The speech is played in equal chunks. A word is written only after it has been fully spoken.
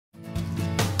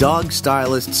Dog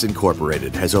Stylists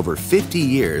Incorporated has over 50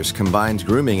 years combined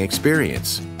grooming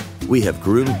experience. We have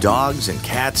groomed dogs and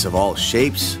cats of all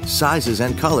shapes, sizes,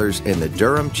 and colors in the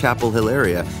Durham Chapel Hill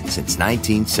area since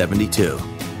 1972.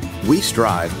 We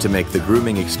strive to make the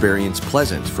grooming experience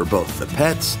pleasant for both the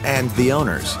pets and the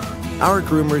owners. Our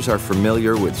groomers are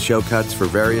familiar with show cuts for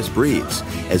various breeds,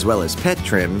 as well as pet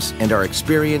trims, and are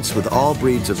experienced with all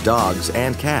breeds of dogs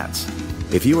and cats.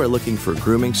 If you are looking for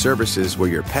grooming services where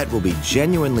your pet will be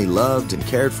genuinely loved and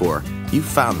cared for, you've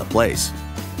found the place.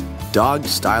 Dog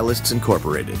Stylists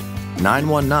Incorporated,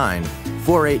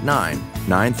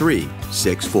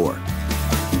 919-489-9364.